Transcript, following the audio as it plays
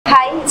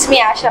It's me,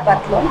 Ayesha.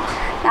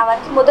 நான்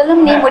வந்து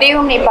முதலும் நீ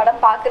முடிவும் நீ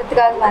படம்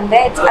பார்க்கறதுக்காக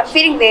வந்தேன். I'm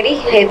feeling very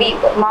heavy.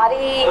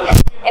 மாறி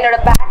என்னோட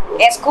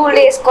என் ஸ்கூல்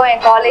டேஸ்க்கோ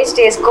என் காலேஜ்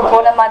டேஸ்க்கோ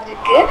போன மாதிரி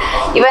இருக்கு.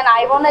 Even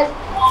I want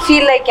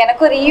feel like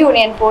எனக்கு ஒரு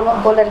ரீயூனியன் போகணும்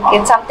போல இருக்கு.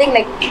 சம்திங்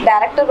லைக்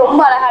டேரக்டர் ரொம்ப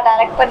அழகாக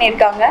டைரக்ட்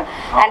பண்ணியிருக்காங்க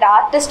அண்ட்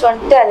ஆர்டிஸ்ட்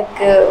வந்துட்டு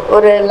அதுக்கு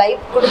ஒரு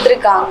லைஃப்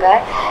கொடுத்துருக்காங்க.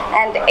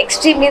 அண்ட்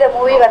எக்ஸ்ட்ரீம்லி இந்த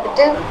மூவி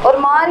வந்துட்டு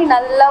ஒரு மாதிரி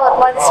நல்லா ஒரு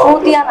மாதிரி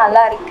ஸ்மூத்தியாக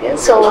நல்லா இருக்கு.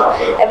 So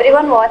every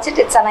one watch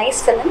it. It's a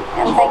nice film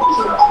and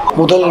thank you.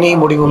 முதல் நீ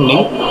முடிவும் நீ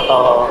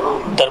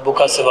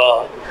தர்புகா சிவா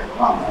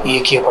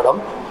இயக்கிய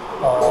படம்.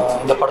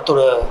 இந்த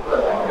படத்தோட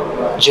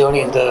ஜேர்னி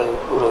இந்த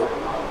ஒரு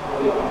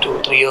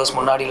 2-3 இயர்ஸ்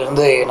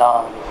முன்னாடியிலேருந்து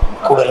நான்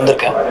கூட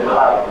இருந்திருக்கேன்.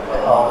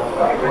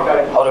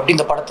 அவர் எப்படி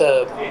இந்த படத்தை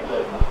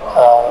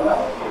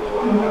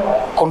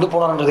கொண்டு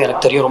போனார்ன்றது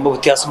எனக்கு தெரியும். ரொம்ப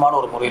வித்தியாசமான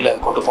ஒரு முறையில்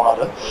கொண்டு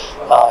போனார்.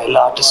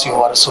 எல்லா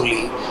ஆர்டிஸ்டையும் வர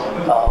சொல்லி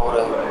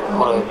ஒரு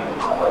ஒரு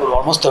ஒரு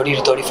almost 30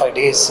 to 35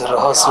 days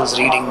rehearsals,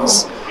 readings,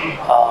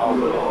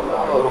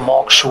 ஒரு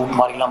மாக் ஷூட்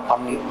மாதிரிலாம்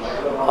பண்ணி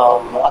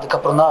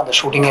அதுக்கப்புறம் தான் அந்த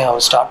ஷூட்டிங்கை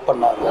அவர் ஸ்டார்ட்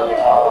பண்ணார்.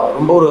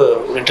 ரொம்ப ஒரு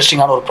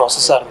இன்ட்ரெஸ்டிங்கான ஒரு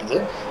ப்ராசஸாக இருந்தது.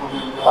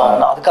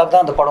 நான் அதுக்காக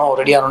தான் அந்த படம்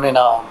ரெடி ஆனோடனே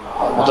நான்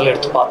முதல்ல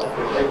எடுத்து பார்த்தேன்.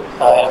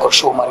 எனக்கு ஒரு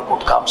ஷோ மாதிரி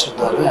போட்டு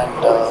காமிச்சிருந்தாரு.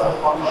 அண்ட்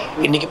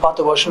இன்றைக்கி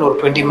பார்த்த வெர்ஷன் ஒரு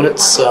 20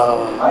 minutes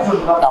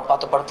நான்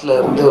பார்த்த படத்தில்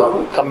இருந்து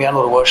கம்மியான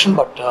ஒரு version.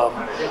 But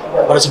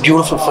it's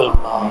beautiful film.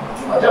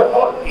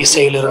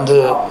 இசையிலிருந்து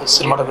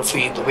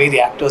cinematography, the way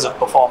the actors have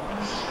perform,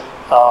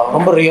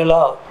 ரொம்ப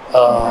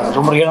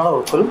ரியலான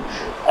ஒரு film.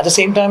 At the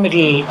same time it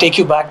will take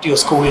you back to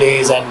your school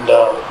days and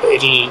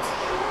it will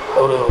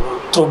ஒரு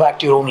throw back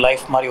to your own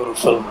life மாதிரி ஒரு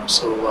film.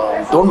 So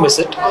don't miss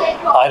it.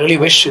 I really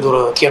wish இது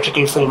ஒரு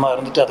theatrical ஃபில்மாக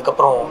இருந்துட்டு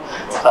அதுக்கப்புறம்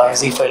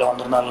Z5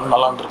 வந்திருந்தாலும்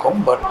நல்லா இருந்திருக்கும்.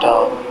 But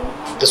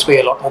this way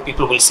a lot more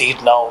people will see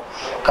it now,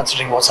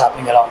 considering what's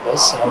happening around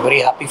us. And I'm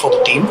very happy for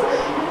the team.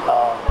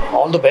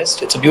 All the best.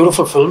 It's a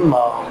beautiful film.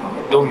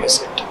 Don't miss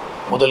it.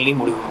 முதல் நீ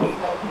முடிவும் நீ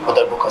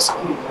தர்புகா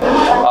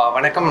சிவா.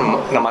 வணக்கம்,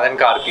 நான் மதன்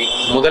கார்கி.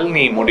 முதல்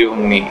நீ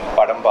முடிவும் நீ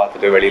படம்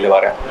பார்த்துட்டு வெளியில்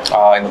வரேன்.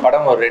 இந்த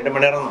படம் ஒரு 2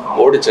 மணி நேரம்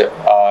ஓடிச்சு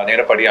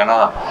நேரப்படி.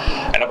 ஆனால்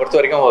என்னை பொறுத்த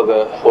வரைக்கும்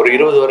ஒரு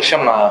 20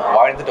 வருஷம் நான்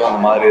வாழ்ந்துட்டு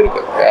வந்த மாதிரி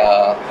இருக்கு.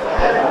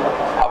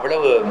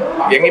 அவ்வளவு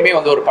எங்கேயுமே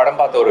ஒரு படம்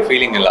பார்த்த ஒரு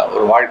ஃபீலிங் இல்லை.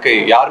 ஒரு வாழ்க்கை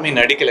யாருமே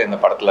நடிக்கலை இந்த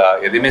படத்தில்,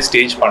 எதுவுமே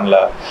ஸ்டேஜ் பண்ணல.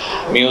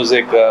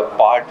 மியூசிக்,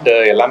 பாட்டு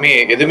எல்லாமே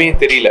எதுவுமே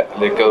தெரியல.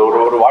 லைக்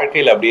ஒரு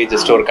வாழ்க்கையில் அப்படியே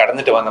ஜஸ்ட் ஒரு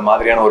கடந்துட்டு வந்த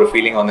மாதிரியான ஒரு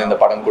ஃபீலிங் இந்த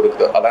படம்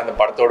கொடுக்குது. அதான் இந்த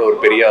படத்தோட ஒரு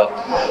பெரிய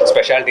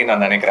ஸ்பெஷாலிட்டி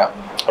நான் நினைக்கிறேன்.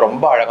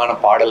 ரொம்ப அழகான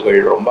பாடல்கள்,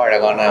 ரொம்ப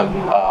அழகான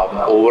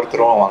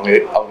ஒவ்வொருத்தரும் அவங்க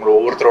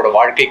ஒவ்வொருத்தரோட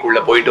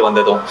வாழ்க்கைக்குள்ளே போயிட்டு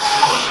வந்ததும்.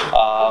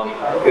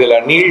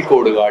 இதில்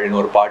நீள்கோடுகள்னு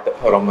ஒரு பாட்டு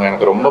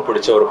எனக்கு ரொம்ப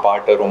பிடிச்ச ஒரு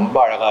பாட்டு. ரொம்ப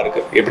அழகாக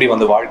இருக்குது. எப்படி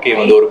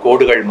வாழ்க்கையை ஒரு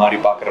கோடுகள் மாதிரி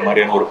பார்க்குற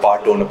மாதிரியான ஒரு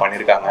பாட்டு ஒன்று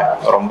பண்ணியிருக்காங்க.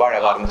 ரொம்ப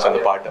அழகாக இருந்துச்சு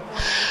அந்த பாட்டு.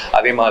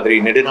 அதே மாதிரி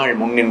நெடுநாள்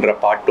முன்னின்ற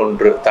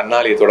பாட்டொன்று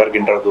தன்னாலே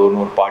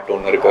தொடர்கின்றதுன்னு ஒரு பாட்டு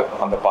ஒன்று இருக்குது.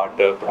 அந்த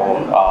பாட்டு,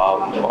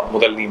 அப்புறம்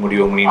முதல் நீ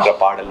முடிவும் நீன்ற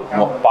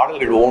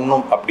பாடல்கள்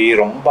ஒன்றும் அப்படியே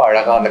ரொம்ப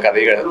அழகாக அந்த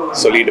கதைகளை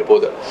சொல்லிட்டு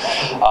போகுது.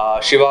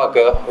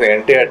 சிவாவுக்கு,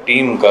 என்டையர்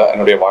டீமுக்கு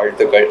என்னுடைய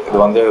வாழ்த்துக்கள்.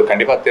 இது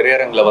கண்டிப்பாக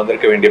திரையரங்கில்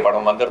வந்திருக்க வேண்டிய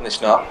படம்.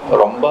 வந்திருந்துச்சுன்னா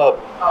ரொம்ப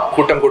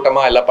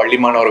கூட்டமாக எல்லா பள்ளி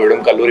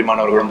மாணவர்களும் கல்லூரி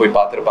மாணவர்களும் போய்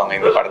பார்த்துருப்பாங்க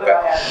இந்த படத்தை.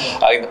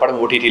 இந்த படம்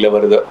OTTல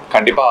வருது.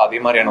 கண்டிப்பாக அதே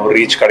மாதிரியான ஒரு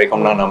ரீச்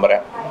கிடைக்கும் நான்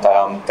நம்புகிறேன்.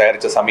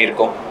 தயாரித்த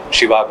சமீருக்கும்,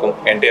 சிவாக்கும்,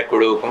 என்டையர்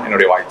குழுவுக்கும்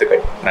என்னுடைய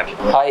வாழ்த்துக்கள். நன்றி.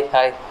 ஹாய்.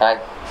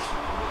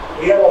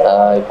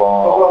 இப்போ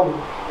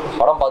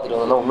படம்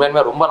பார்த்துட்டு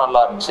உண்மையுமே ரொம்ப நல்லா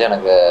இருந்துச்சு.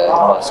 எனக்கு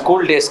என்னோட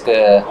ஸ்கூல் டேஸ்க்கு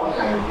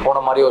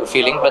போன மாதிரி ஒரு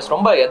ஃபீலிங், ப்ளஸ்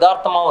ரொம்ப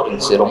யதார்த்தமாகவும்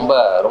இருந்துச்சு.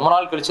 ரொம்ப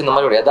நாள் கழிச்சு இந்த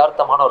மாதிரி ஒரு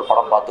யதார்த்தமான ஒரு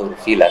படம் பார்த்து ஒரு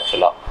ஃபீல்.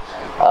 ஆக்சுவலாக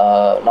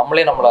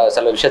நம்மளை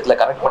சில விஷயத்தில்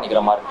கனெக்ட் பண்ணிக்கிற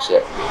மாதிரி இருந்துச்சு.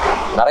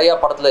 நிறையா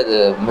படத்தில் இது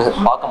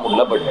பார்க்க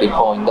முடியல. பட்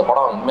இப்போ இந்த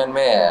படம்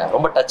உண்மையுமே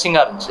ரொம்ப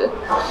டச்சிங்காக இருந்துச்சு.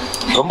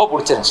 ரொம்ப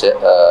பிடிச்சிருந்துச்சு.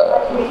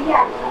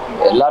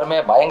 எல்லாருமே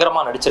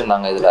பயங்கரமாக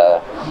நடிச்சிருந்தாங்க. இதில்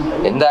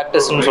எந்த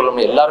ஆக்டர்ஸ்ன்னு சொல்ல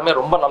முடியும், எல்லாருமே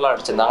ரொம்ப நல்லா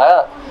நடிச்சிருந்தாங்க.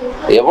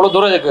 எவ்வளோ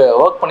தூரம் இதுக்கு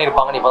ஒர்க்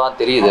பண்ணியிருப்பாங்கன்னு இப்போ தான்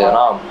தெரியுது.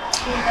 ஏன்னா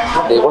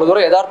இவ்வளோ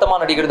தூரம்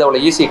யதார்த்தமாக நடிக்கிறது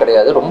அவ்வளோ ஈஸி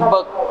கிடையாது.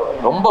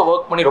 ரொம்ப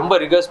ஒர்க் பண்ணி ரொம்ப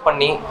ரிகர்ஸ்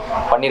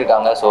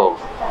பண்ணியிருக்காங்க. ஸோ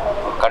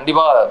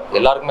கண்டிப்பாக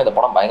எல்லாருக்குமே இந்த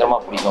படம்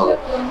பயங்கரமாக பிடிக்கும். அது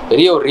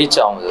பெரிய ஒரு ரீச்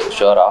ஆகுது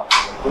ஷுவராக.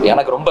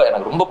 எனக்கு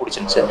ரொம்ப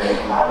பிடிச்சிருந்துச்சு.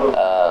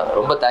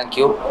 ரொம்ப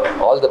தேங்க்யூ.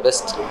 ஆல் தி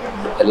பெஸ்ட்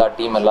எல்லா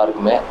டீம்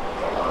எல்லாருக்குமே.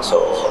 So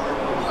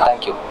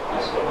thank you.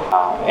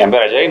 என்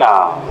பேர் அஜய்.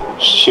 நான்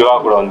சிவா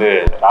கூட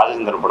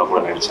ராஜேந்திரன் படம் கூட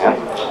நடித்தேன்.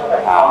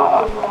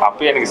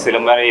 அப்போ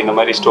எனக்கு இந்த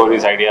மாதிரி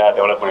ஸ்டோரிஸ் ஐடியா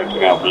டெவலப்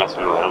பண்ணிட்டுருக்கேன் அப்படிலாம்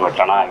சொல்லுவார்.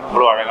 பட் ஆனால்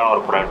இவ்வளோ அழகான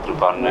ஒரு படம்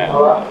எடுத்துருப்பாருன்னு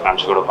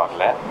நினச்சி கூட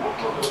பார்க்கல.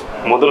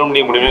 முதலும்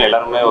நீ முடியும்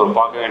எல்லாருமே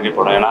பார்க்க வேண்டிய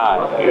படம். ஏன்னா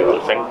இது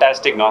ஒரு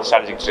ஃபென்டாஸ்டிக்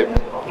நாஸ்டாலஜிக் ட்ரிப்.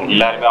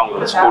 எல்லாருமே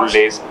அவங்களோட school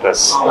days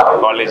plus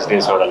college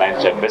டேஸோட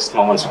best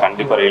moments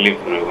கண்டிப்பாக ரிலீவ்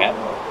பண்ணுவீங்க.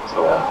 ஸோ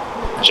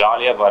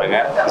ஜாலியாக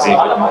பாருங்கள்.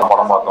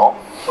 படம் பார்த்தோம்.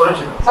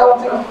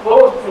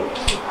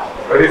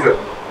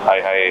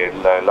 ஹாய்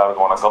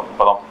எல்லாருக்கும் வணக்கம்.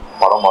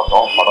 படம்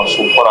பார்த்தோம். படம்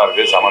சூப்பராக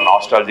இருக்குது. செம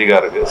நாஸ்டாலஜிக்காக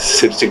இருக்குது.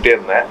 சிரிச்சுக்கிட்டே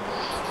இருந்தேன்.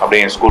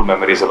 அப்படியே என் ஸ்கூல்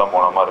மெமரிஸ் எல்லாம்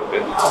போன மாதிரி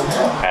இருக்குது.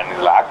 அண்ட்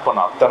இதில் ஆக்ட் பண்ண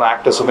அத்தனை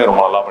ஆக்டர்ஸுமே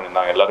ரொம்ப நல்லா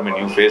பண்ணியிருந்தாங்க. எல்லாருமே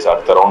நியூ ஃபேஸ்.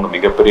 அடுத்த ரவுண்டு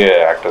மிகப்பெரிய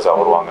ஆக்டர்ஸாக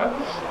வருவாங்க.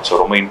 ஸோ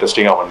ரொம்ப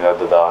இன்ட்ரெஸ்டிங்காக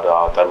பண்ணியிருந்தது.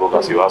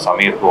 தர்புகா சிவா,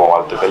 சமீருக்கும்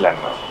வாழ்த்துக்கள்.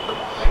 அண்ட்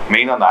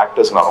மெயினாக அந்த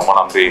ஆக்டர்ஸ் நான் ரொம்ப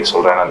நம்பி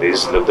சொல்கிறேன். அந்த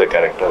லிவ் த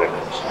கேரக்டர்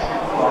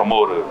ரொம்ப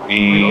ஒரு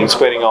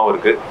இன்ஸ்பைரிங்காகவும்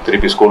இருக்குது.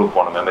 திருப்பி ஸ்கூலுக்கு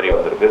போன மெமரி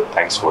வந்திருக்கு.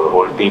 Thanks for the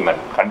whole team.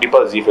 And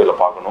கண்டிப்பாக ஜி5ல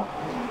பார்க்கணும்.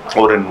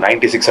 ஒரு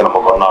 96 நம்ம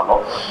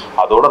கொண்டாடணும்.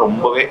 அதோட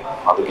ரொம்பவே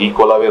அதுக்கு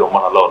ஈக்குவலாகவே ரொம்ப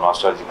நல்ல ஒரு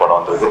நாஸ்டாலஜி படம்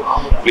வந்திருக்கு.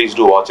 Please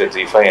do watch at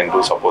ஜி5 and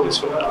two support this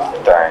film.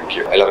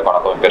 Thank you. எல்லாருக்கும்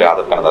வணக்கம். என் பேர்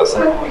ஆதர்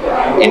கனதாசன்.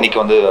 இன்னைக்கு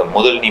வந்து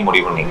முதல் நீ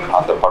முடிவு நீ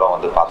அந்த படம்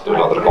வந்து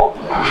பார்த்துட்டு வந்திருக்கோம்.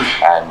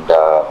 And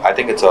I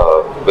think it's a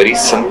very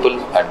simple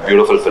and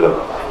beautiful film.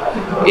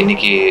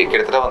 இன்னைக்கு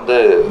கிட்டத்தட்ட வந்து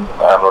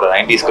நம்மளோட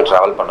 90ஸ்க்கு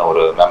ட்ராவல் பண்ண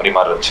ஒரு மெமரி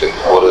மாதிரி இருந்துச்சு.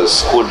 ஒரு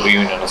ஸ்கூல்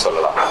ரீயூனியன்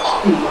சொல்லலாம்.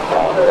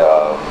 அண்ட்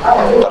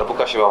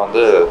தர்புகா சிவா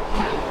வந்து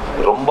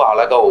ரொம்ப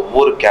அழகாக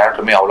ஒவ்வொரு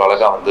கேரக்டருமே அவ்வளோ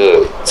அழகாக வந்து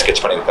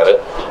ஸ்கெட்ச் பண்ணியிருக்காரு.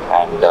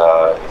 அண்ட்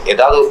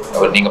ஏதாவது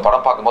நீங்கள்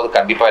படம் பார்க்கும்போது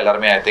கண்டிப்பாக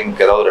எல்லாருமே ஐ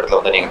திங்க் ஏதாவது ஒரு இடத்துல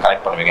வந்து நீங்கள்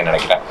கனெக்ட் பண்ணுவீங்கன்னு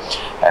நினைக்கிறேன்.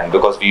 And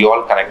because we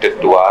all connected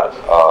to R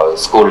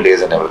school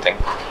days and every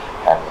thing.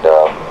 And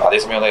அதே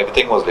சமயம் வந்து every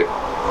thing was like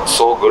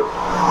so good.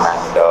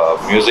 And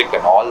music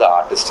and all the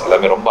artist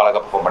எல்லாமே ரொம்ப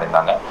அழகாக பெர்ஃபார்ம்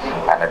பண்ணியிருந்தாங்க.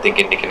 அண்ட் ஐ திங்க்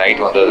இன்னைக்கு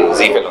நைட் வந்து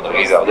ஜி5 வந்து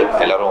ரிலீஸ் ஆகுது.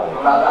 எல்லாரும்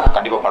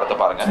கண்டிப்பாக படத்தை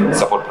பாருங்கள்,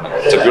 சப்போர்ட்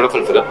பண்ணுங்கள். It's a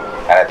beautiful film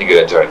and I think you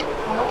enjoy it.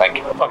 Thank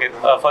you. Okay,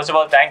 first of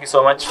all, thank you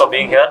so much for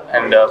being here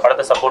and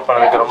படத்தை சப்போர்ட்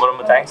பண்ணதுக்கு ரொம்ப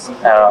ரொம்ப தேங்க்ஸ்.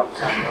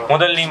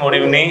 முதல் நீ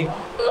முடிவு நீ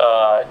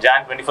Jan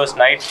 21st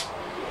night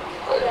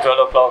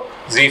 12 o'clock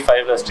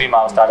Z5ல stream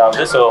start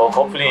ஆகுது. So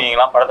hopefully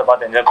நீங்களாம் படத்தை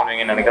பார்த்து என்ஜாய்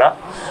பண்ணுவீங்கன்னு நினைக்கிறேன்.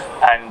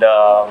 அண்ட்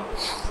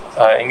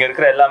இங்கே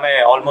இருக்கிற எல்லாமே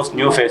almost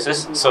new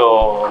faces. So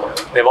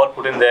Dev all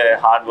put in the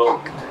hard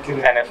work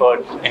and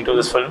effort in to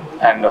this film.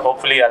 And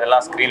hopefully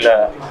அதெல்லாம் ஸ்க்ரீனில்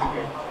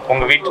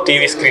உங்கள் வீட்டு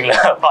டிவி ஸ்க்ரீனில்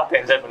பார்த்து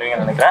என்ஜாய்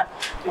பண்ணுவீங்கன்னு நினைக்கிறேன்.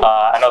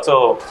 And also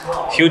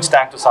huge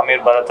thank to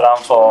Sameer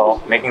Bharathram for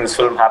making this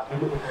film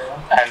happen.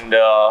 And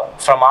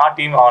from our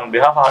team, on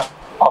behalf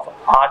of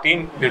our team,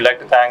 we would like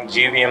to thank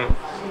GVM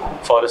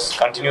for his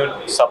continued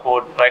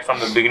support right from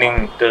the beginning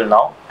till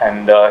now.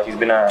 And he's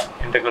been an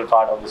integral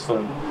part of this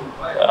film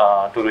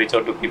to reach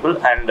out to people.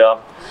 And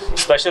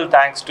special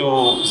thanks to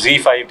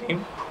Z5 team.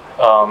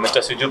 Mr.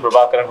 Siju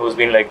Prabhakaran, who's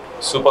been like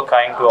super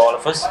kind to all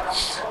of us,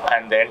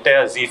 and the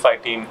entire Z5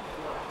 team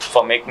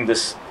for making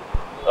this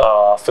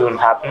film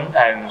happen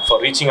and for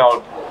reaching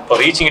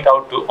it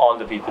out to all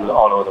the people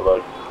all over the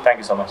world. Thank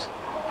you so much.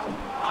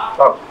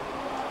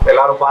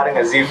 எல்லாரும் பாருங்க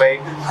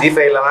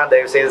ஜி5 இல்லைனா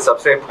தயவு செய்து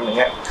subscribe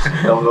பண்ணுங்க,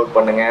 download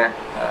பண்ணுங்க,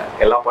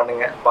 எல்லாம்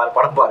பண்ணுங்க,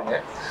 படம் பாருங்க.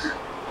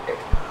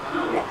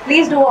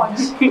 Please do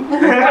watch.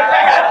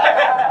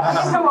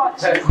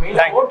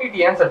 OTT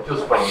ஏன் சார்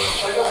சூஸ் பண்ணீங்க?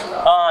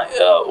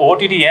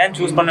 OTT ஏன்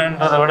சூஸ்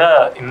பண்ணன்றதை விட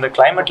இந்த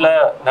கிளைமேட்ல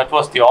that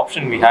was the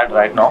option we had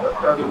right now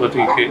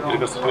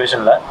இருக்கிற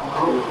சிச்சுவேஷன்ல.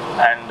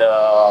 And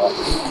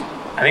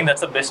I think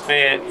that's the best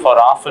way for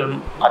our film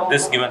at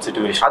this given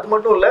situation. அது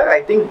மட்டும் இல்லை, ஐ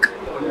திங்க்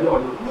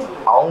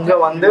அவங்க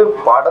வந்து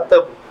படத்தை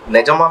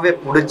நிஜமாவே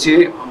பிடிச்சி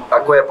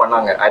அக்வயர்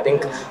பண்ணாங்க. I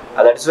think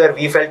that is where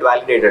we felt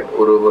validated.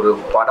 ஒரு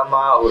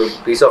படமாக ஒரு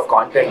பீஸ் ஆஃப்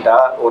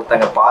கான்டென்ட்டாக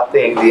ஒருத்தங்க பார்த்து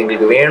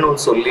எங்களுக்கு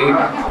வேணும்னு சொல்லி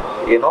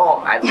ஏன்னோ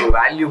அதுக்கு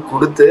வேல்யூ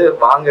கொடுத்து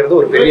வாங்குறது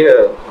ஒரு பெரிய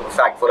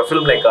fact for a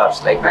film like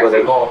hours. Like because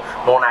இன்னும்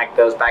நோன்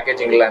ஆக்டர்ஸ்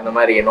பேக்கேஜிங்கில் அந்த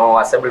மாதிரி இன்னும்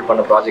அசம்பிள்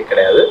பண்ண ப்ராஜெக்ட்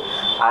கிடையாது.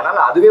 அதனால்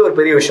அதுவே ஒரு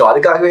பெரிய விஷயம்.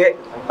 அதுக்காகவே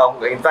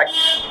அவங்க இன்ஃபேக்ட்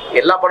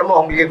எல்லா படமும்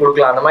அவங்களுக்கே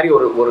கொடுக்கலாம். அந்த மாதிரி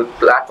ஒரு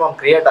பிளாட்ஃபார்ம்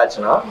கிரியேட்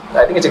ஆச்சுன்னா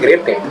I think it's a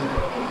great thing.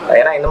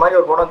 ஏன்னா இந்த மாதிரி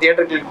ஒரு படம்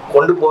தியேட்டருக்கு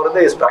கொண்டு போகிறது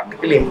இஸ்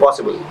ப்ராக்டிகலி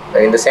இம்பாசிபிள்.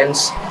 இந்த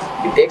sense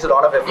it takes a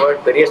lot of effort.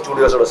 பெரிய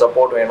ஸ்டூடியோஸோட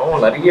சப்போர்ட் வேணும்,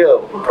 நிறைய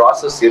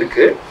ப்ராசஸ்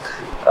இருக்குது.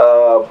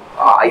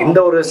 இந்த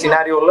ஒரு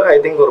சினாரியோவில் ஐ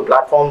திங்க் ஒரு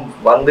பிளாட்ஃபார்ம்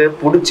வந்து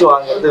பிடிச்சி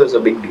வாங்குறது is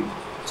a big deal.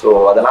 So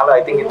அதனால் I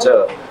think it's a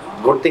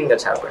good thing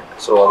that's happened.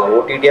 So அது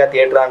ஓடிடியா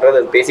தியேட்டரான்றது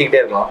அது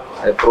பேசிக்கிட்டே இருக்கலாம்,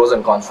 அது ப்ரோஸ்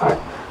அண்ட் கான்ஸ்.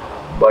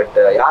 பட்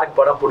யாருக்கு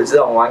படம்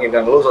பிடிச்சது அவங்க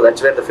வாங்கியிருக்காங்களோ, so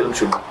that's where the film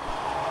should be.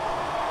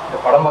 இந்த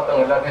படம்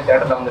பார்த்தவங்க எல்லாருமே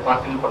தியேட்டரில் வந்து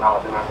கான்ஃபில் பண்ணாங்க.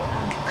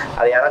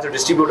 அது யாராச்சும்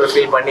டிஸ்ட்ரிபியூட்டர்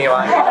ஃபீல் பண்ணி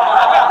வாங்கி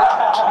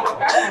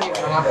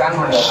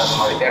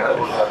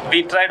We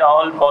tried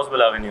all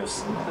possible avenues.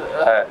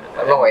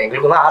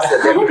 எங்களுக்கு தான் ஆசை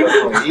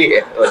இல்லையே.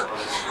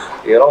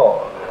 ஏன்னோ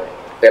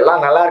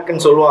எல்லாம் நல்லா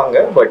இருக்குன்னு சொல்லுவாங்க,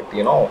 but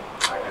you know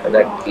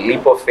that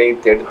leaf of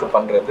faith எடுத்து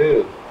பண்ணுறது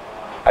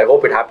ஐ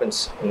ஹோப் இட்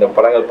ஹேப்பன்ஸ். இந்த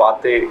படங்கள்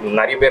பார்த்து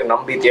நிறைய பேர்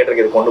நம்பி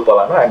தியேட்டருக்கு இது கொண்டு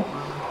போகலான்னா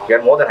we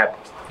are more than happy,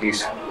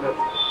 please.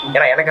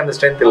 ஏன்னா எனக்கு அந்த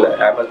ஸ்ட்ரென்த் இல்லை.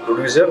 I am a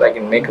producer, I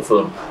can make a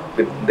film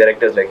with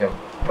directors like him,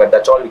 but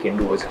that's all we can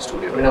do as a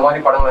studio. இந்த மாதிரி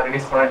படங்களை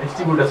ரிலீஸ் பண்ண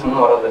டிஸ்ட்ரிபியூட்டர்ஸ் முன்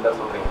வரதுன்னு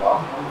சொல்றீங்களா?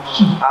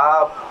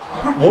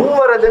 முன்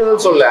வரதுன்னு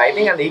சொல்ல, ஐ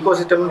திங்க் அந்த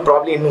ஈகோசிஸ்டம்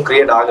ப்ராப்ளி இன்னும்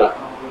கிரியேட் ஆகல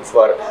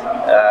ஃபார்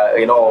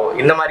யூனோ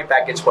இந்த மாதிரி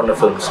பேக்கேஜ் பண்ண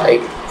films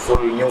like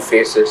full new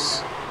faces.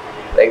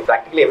 Like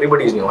practically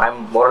everybody is new. I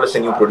am more or less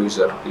a new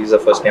producer. He is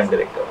a first time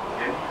director.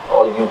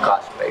 All new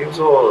cast, right?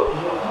 So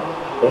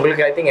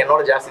உங்களுக்கு I think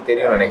என்னோட ஜாஸ்தி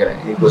தெரியும்னு நினைக்கிறேன்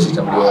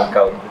ecosystem work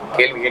ஆகுது.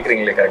 கேள்வி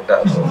கேட்குறீங்களே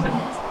கரெக்டாக. So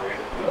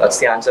that's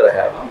the answer I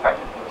have.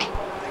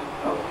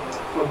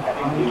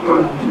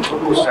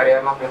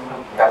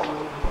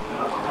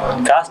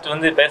 Cost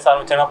வந்து பேச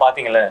ஆரம்பிச்சோன்னா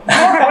பார்த்தீங்களே,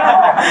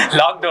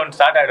 லாக்டவுன்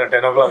ஸ்டார்ட் ஆகிடும்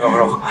 10 o'clock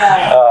அப்புறம்.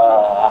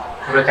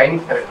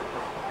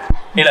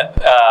 இல்லை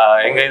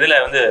எங்கள்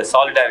இதில் வந்து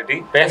சாலிடாரிட்டி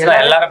பேசினா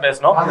எல்லாரும்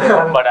பேசணும்.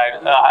 But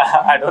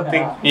I don't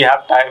think we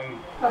have time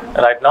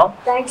right now.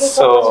 Thank you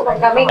so much for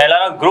coming.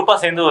 எல்லாரும் குரூப்பா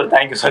சேர்ந்து ஒரு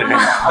தேங்க்யூ சொல்லுங்க.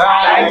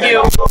 Thank you.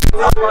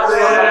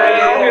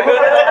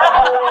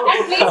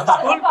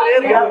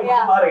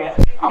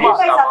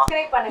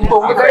 Subscribe பண்ணுங்க.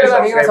 உங்க கையில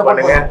தான் நீங்க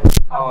சப்போர்ட் பண்ணுங்க.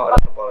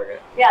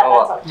 Yeah,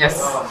 that's all. Yes.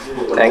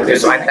 Thank you.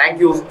 So, and thank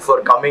you for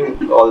coming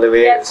all the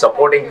way,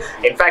 supporting.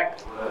 In fact,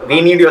 we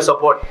need your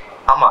support.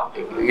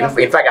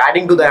 In fact,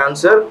 adding to the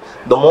answer,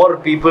 the more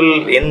people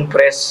in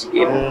press,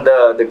 in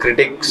the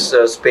critics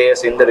space,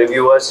 in the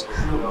reviewers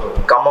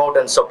come out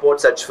and support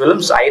such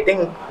films, I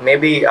think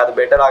maybe அது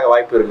பெட்டராக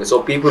வாய்ப்பு இருக்கு. So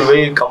people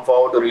will come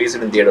forward to release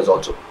it in theaters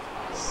also.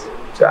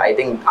 So I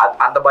think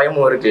அந்த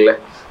பயமும் இருக்குல்ல,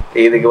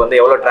 இதுக்கு வந்து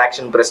எவ்வளோ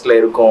ட்ராக்ஷன் ப்ரெஸ்ல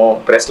இருக்கும்,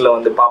 ப்ரெஸ்ல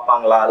வந்து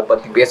பார்ப்பாங்களா, அதை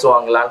பற்றி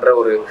பேசுவாங்களான்ற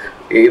ஒரு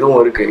இதுவும்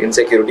இருக்கு,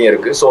 இன்செக்யூரிட்டியும்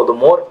இருக்கு. So the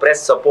more press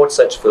supports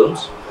such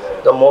films,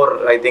 the more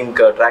I think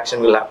traction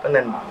will happen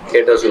and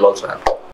theaters will also happen.